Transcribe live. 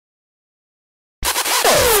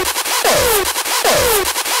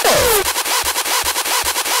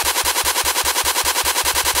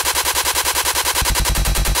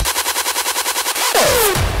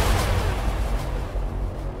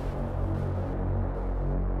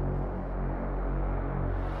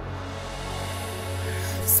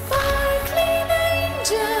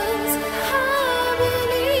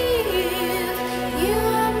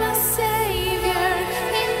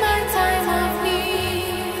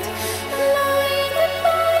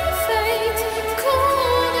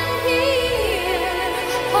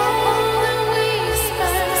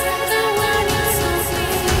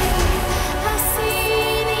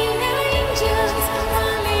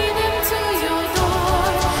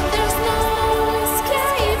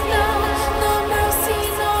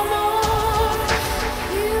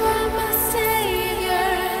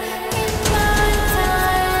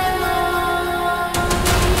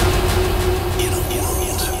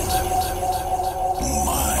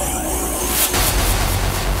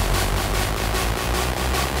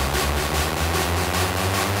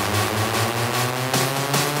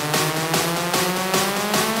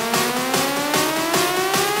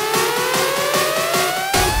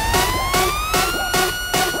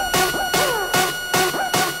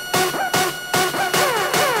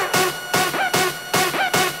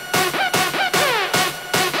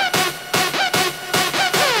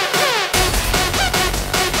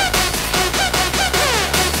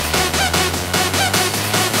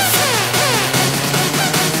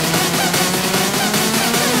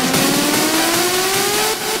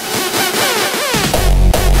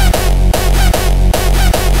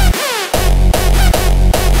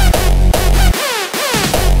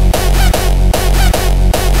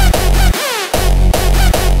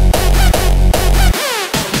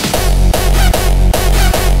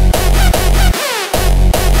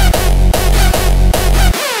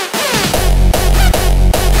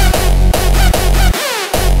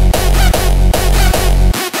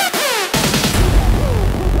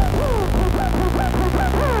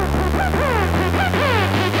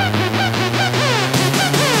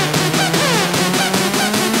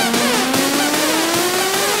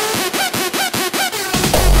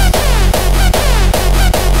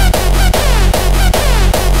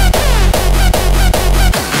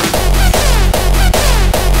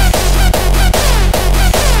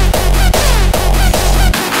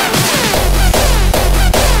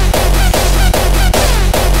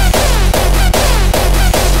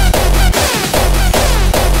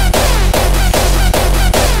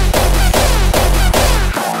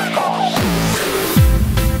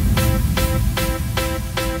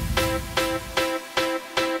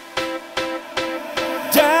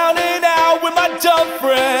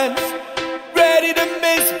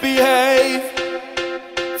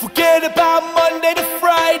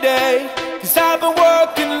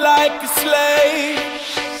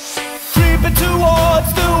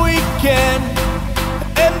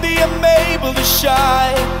envy I'm able to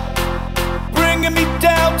shine, bringing me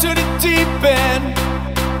down to the deep end.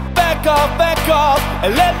 Back off,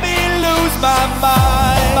 and let me lose my mind.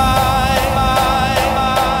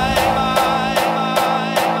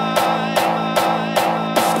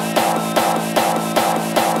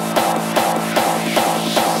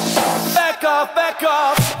 Back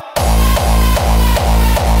off.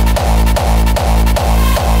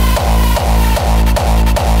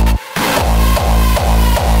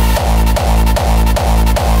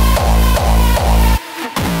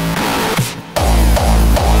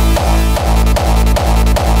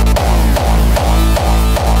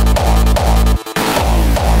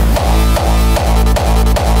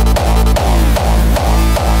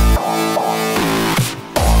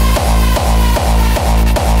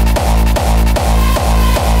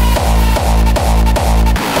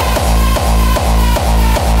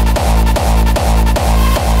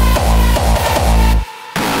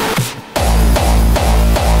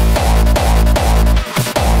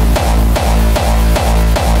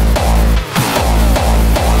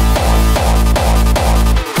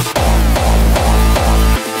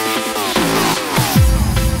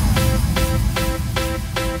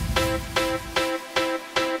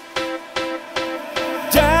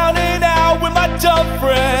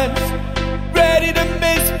 Friends, ready to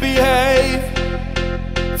misbehave.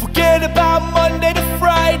 Forget about Monday to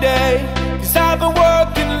Friday, 'cause I've been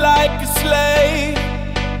working like a slave.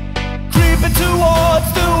 Creeping towards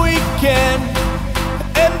the weekend,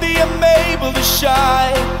 envy I'm able to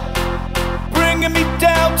shine, bringing me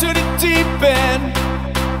down to the deep end.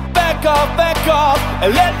 Back off,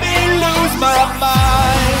 and let me lose my mind.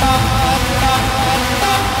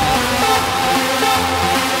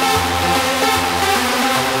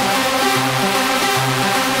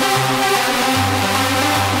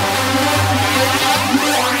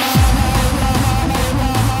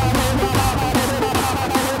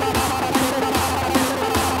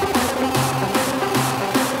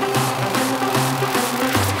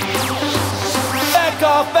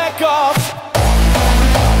 Back off.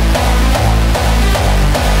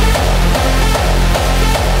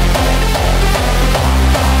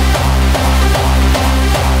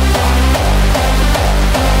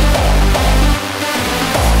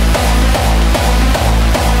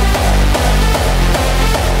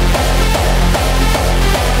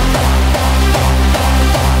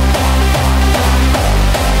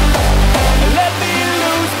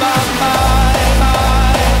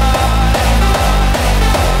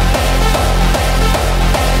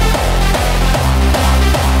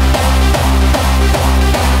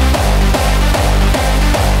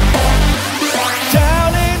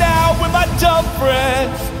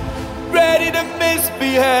 Ready to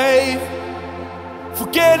misbehave.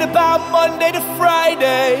 Forget about Monday to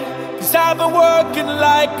Friday, 'cause I've been working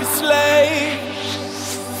like a slave.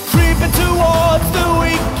 Creeping towards the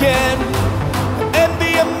weekend,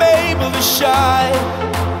 envy I'm able to shine,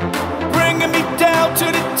 bringing me down to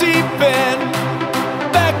the deep end.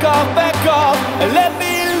 Back off, and let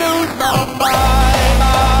me lose my mind.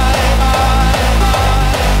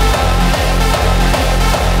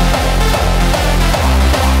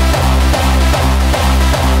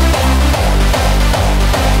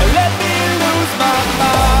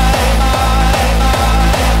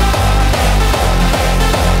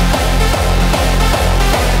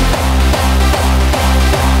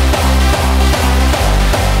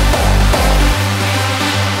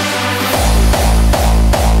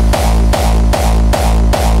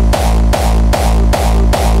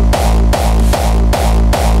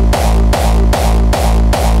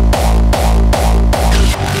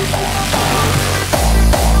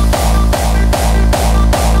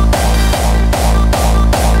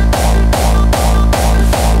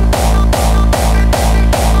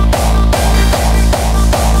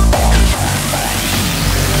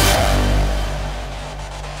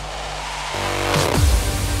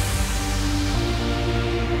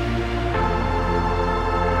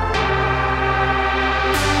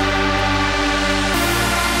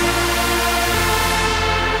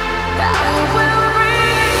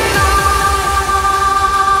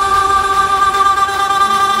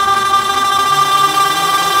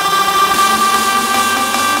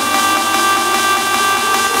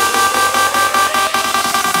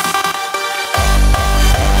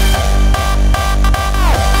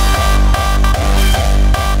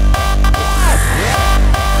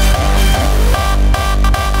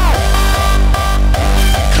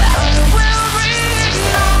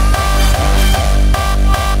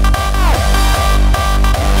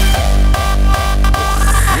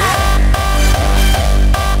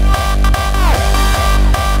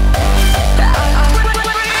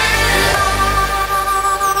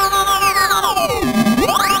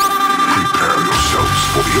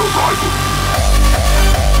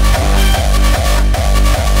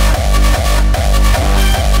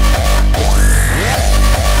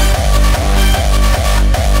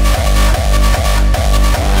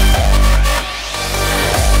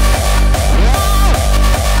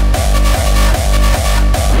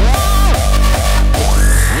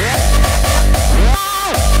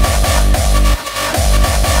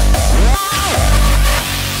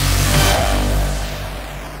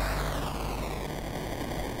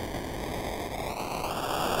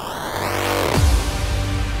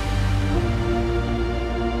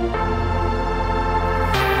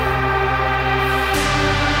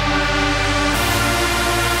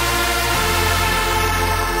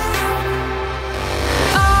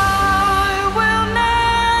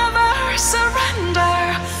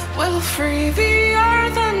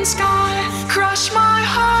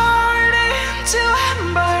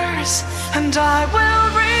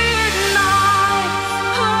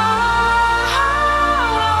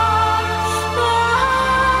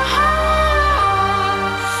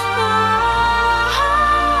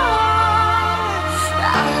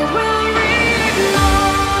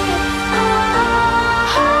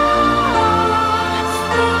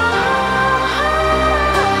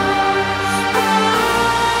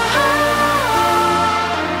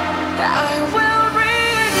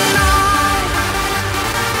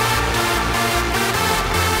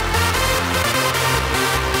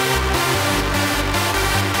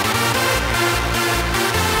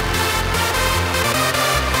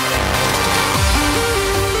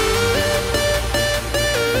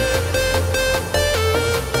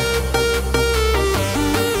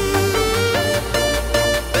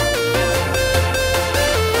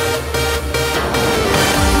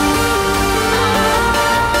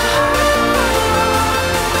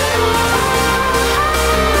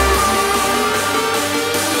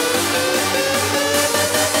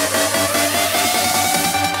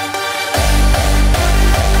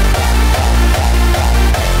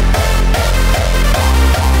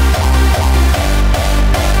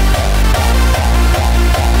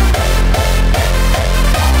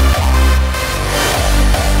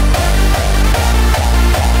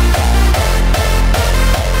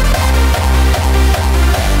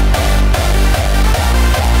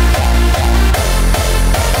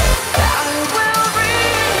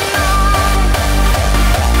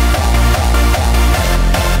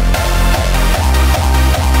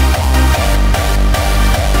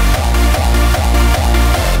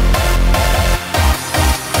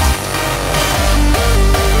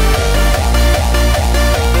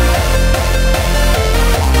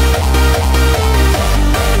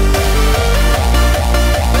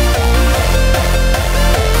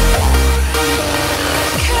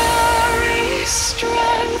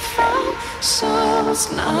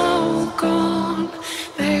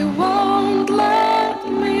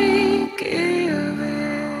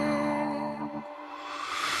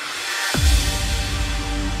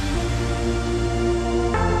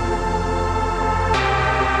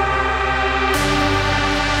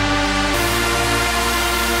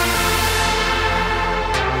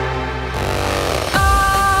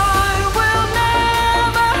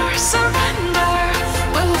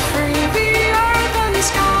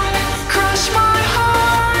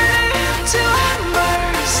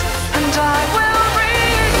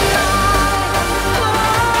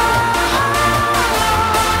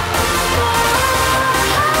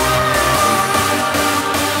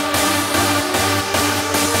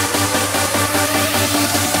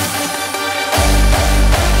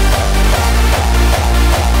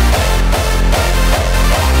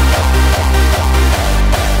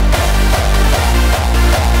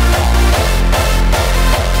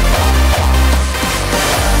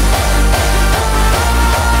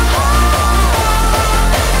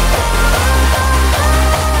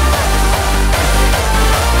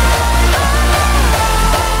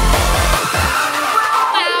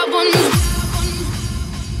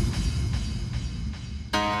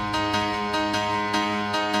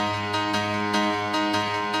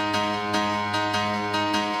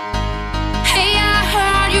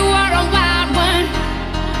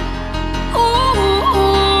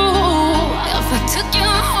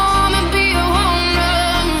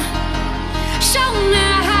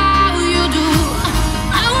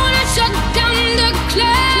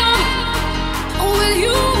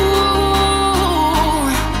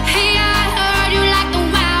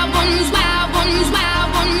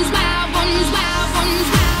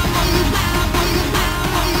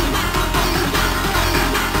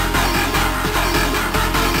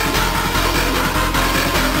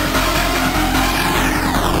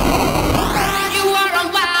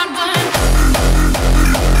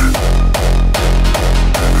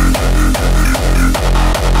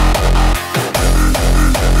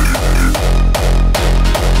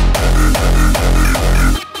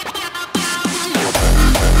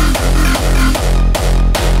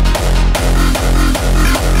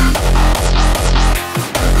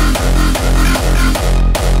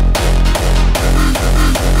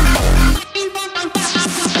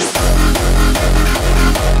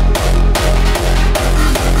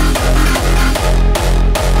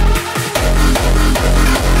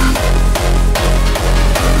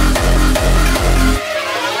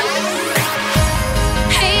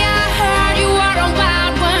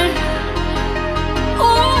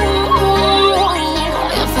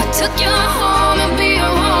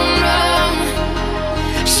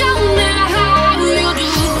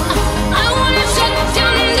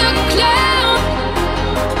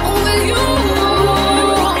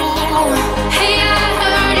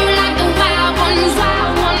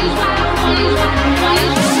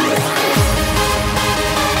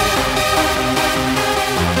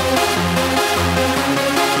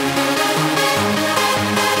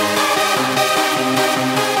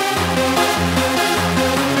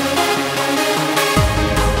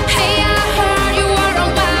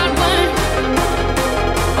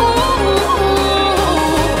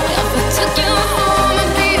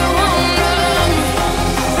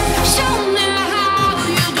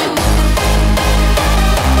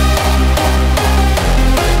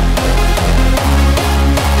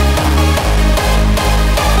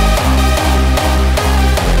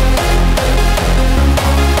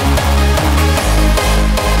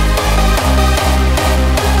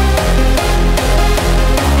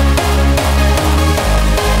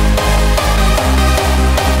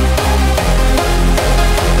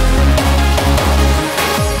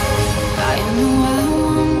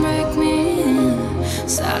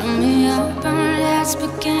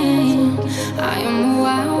 I am a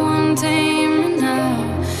wild one, taming now,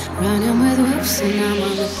 running with whips and I'm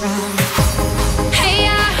on the prowl. Hey, I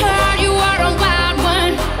heard you are a wild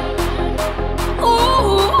one.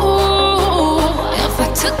 Ooh, if I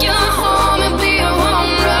took you home, it'd be a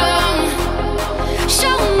home run.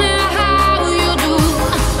 Show me how you do.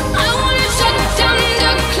 I wanna shut down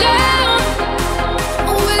the club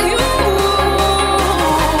with you.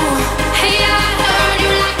 Hey, I heard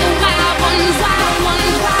you like the wild ones, wild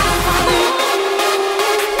ones, wild ones.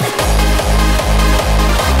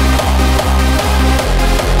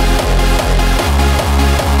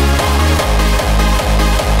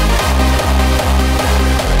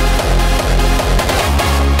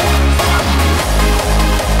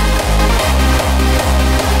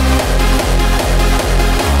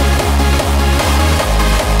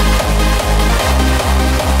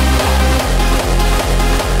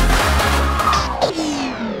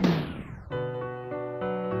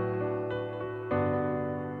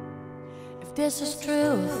 If this is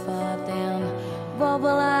true thought, then what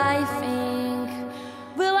will I think?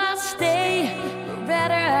 Will I stay? Or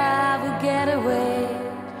rather I will get away.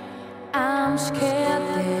 I'm scared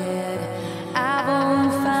that I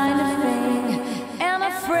won't find a thing, and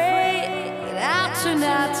afraid that I'll turn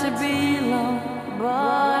out to be alone.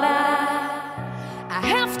 But I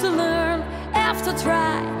have to learn, have to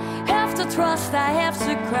try, have to trust, I have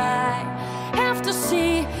to cry, have to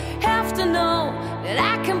see, have to know that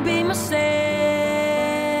I can be myself.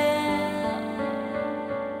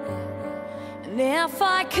 And if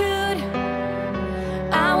I could,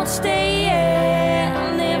 I would stay.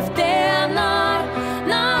 And if they're not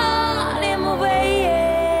in my way,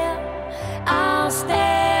 I'll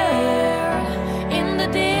stare in the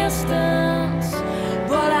distance.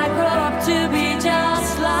 But I grew up to be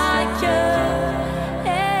just like you.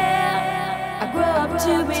 I grew up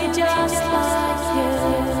to be just like you.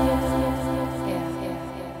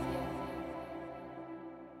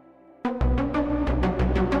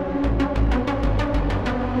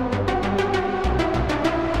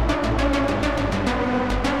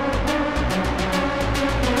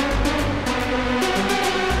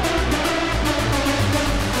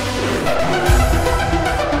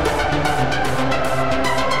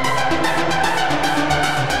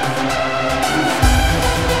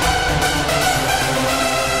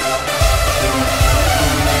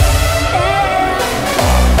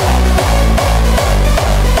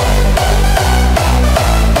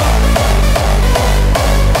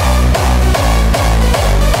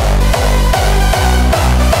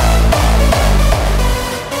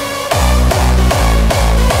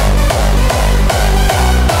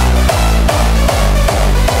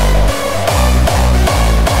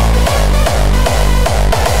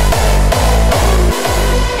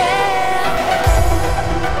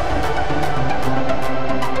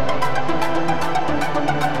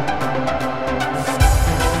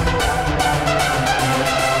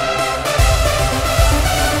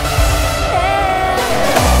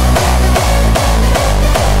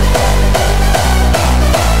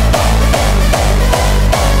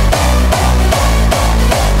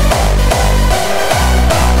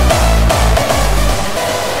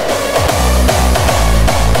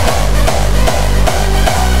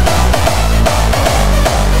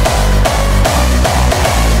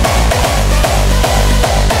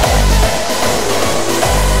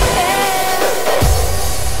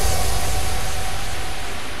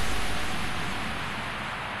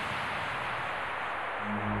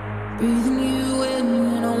 Breathing you in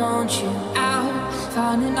when I want you out,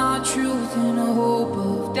 finding our truth in a hope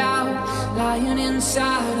of doubt, lying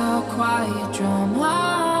inside our quiet drama,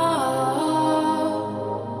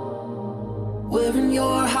 wearing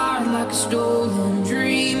your heart like a stolen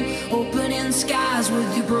dream, opening skies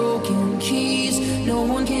with your broken keys. No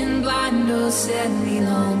one can blind us any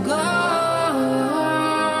longer.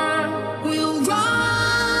 We'll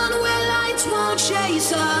run where lights won't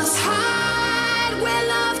chase us, hide where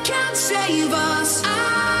love can't save us.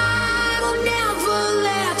 I will never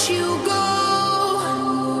let you go.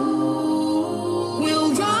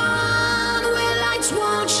 We'll run where lights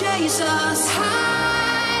won't chase us,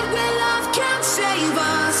 hide where love can't save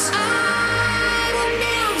us. I will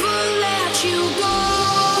never let you go.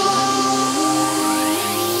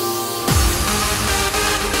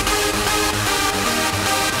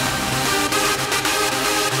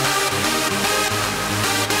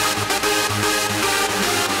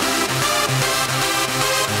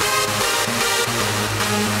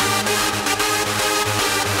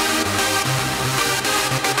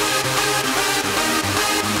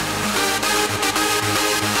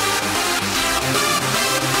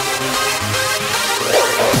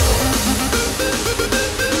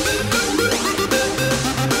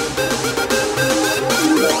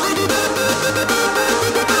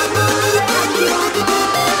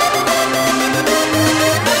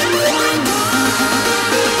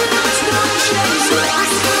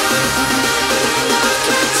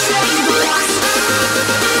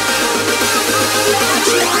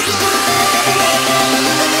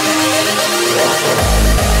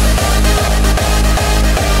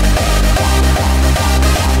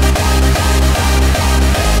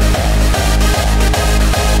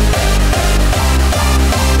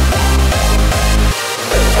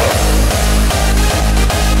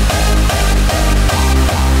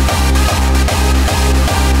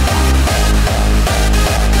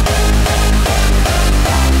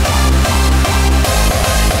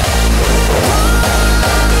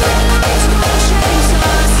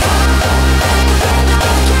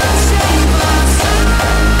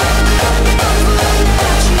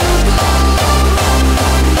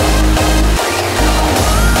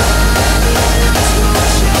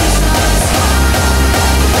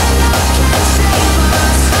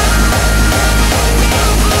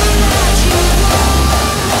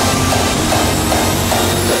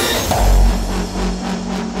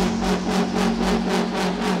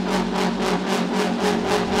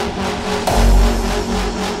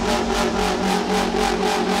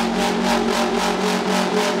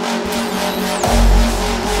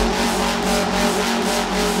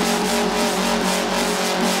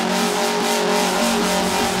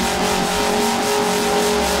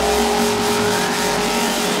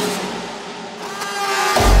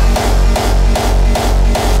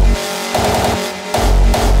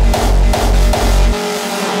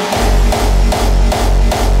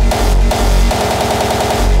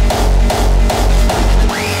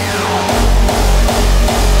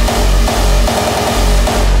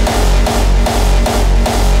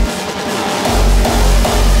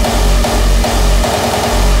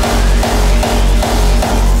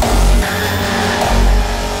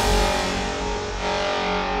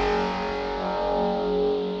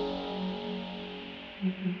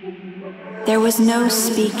 was no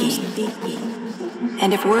speaking,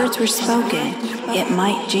 and if words were spoken, it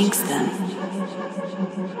might jinx them.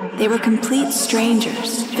 They were complete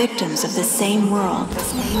strangers, victims of the same world,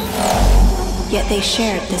 yet they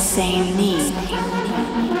shared the same need.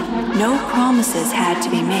 No promises had to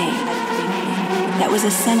be made. That was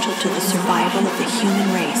essential to the survival of the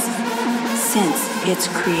human race since its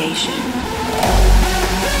creation.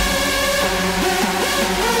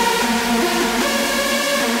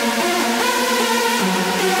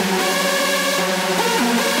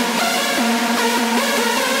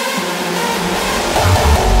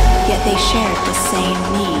 Yet they shared the same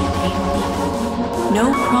need.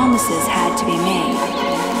 No promises had to be made.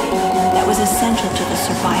 That was essential to the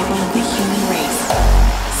survival of the human race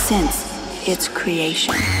since its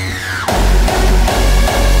creation.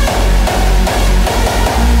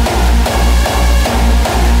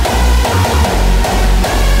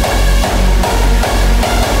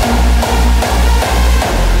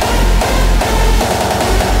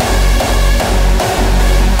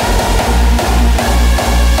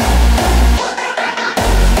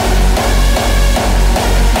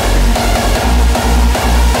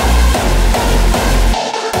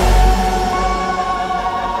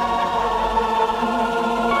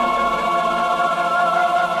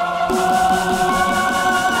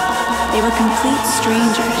 They were complete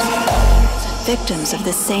strangers, victims of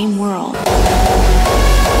the same world.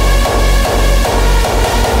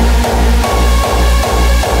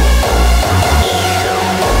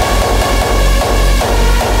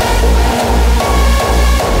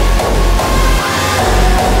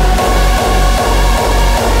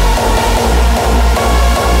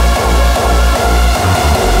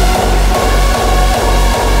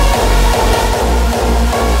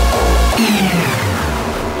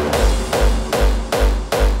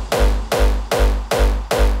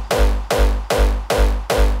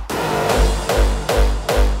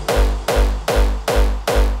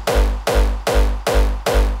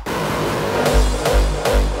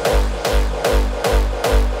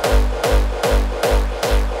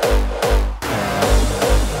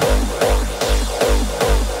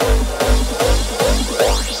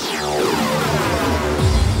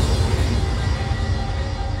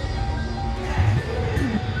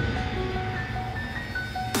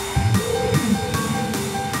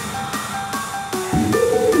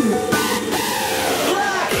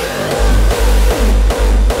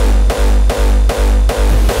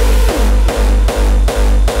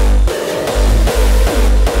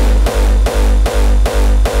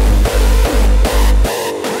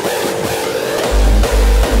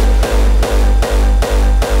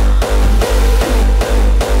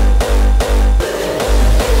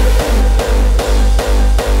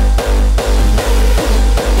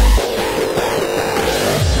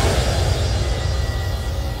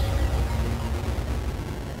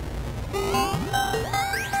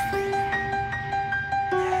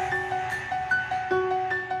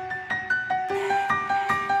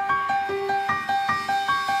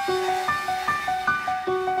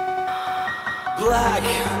 Black,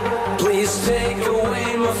 please take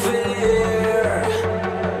away my fear.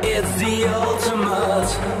 It's the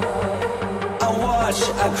ultimate. I watch,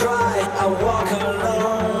 I cry, I walk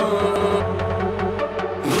alone.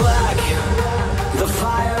 Black, the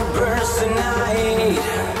fire burns tonight,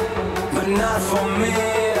 but not for me.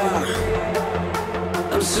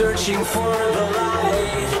 I'm searching for the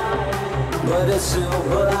light, but it's still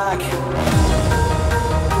black.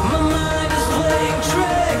 My mind is playing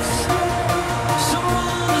tricks.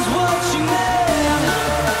 Someone is watching me.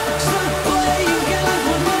 Stop playing games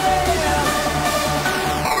with me.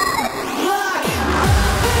 Black.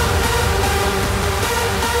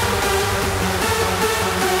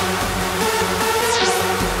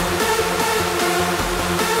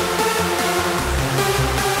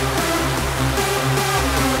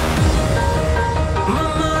 My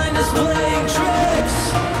mind is playing tricks.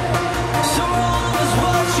 Someone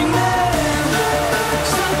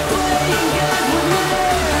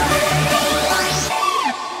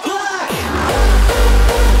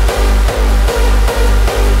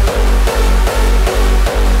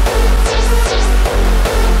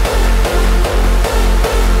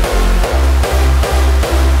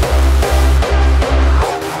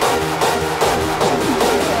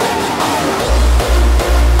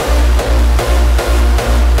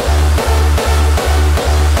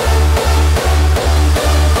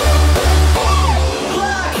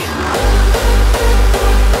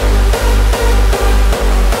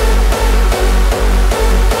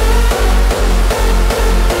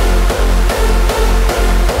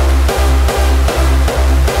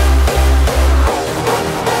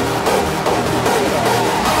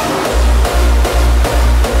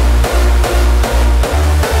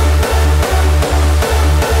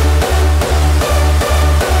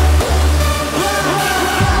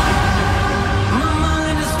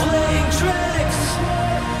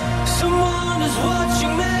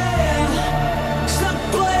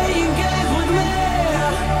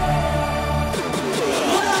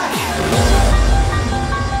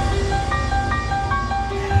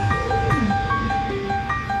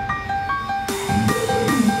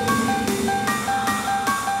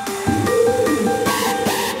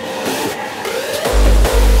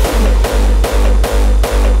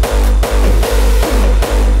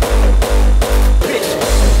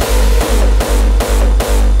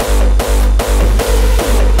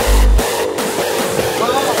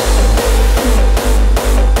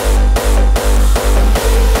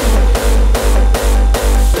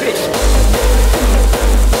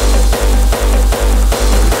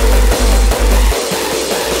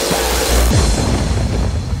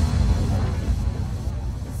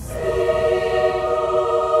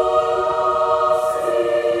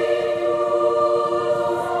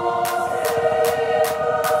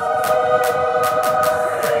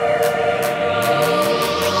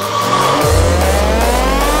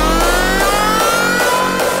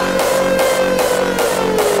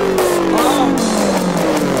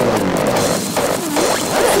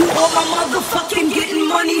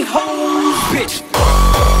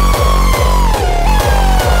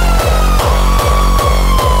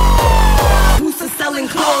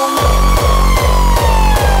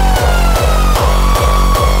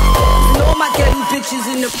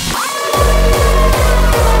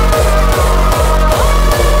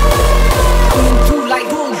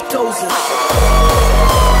music.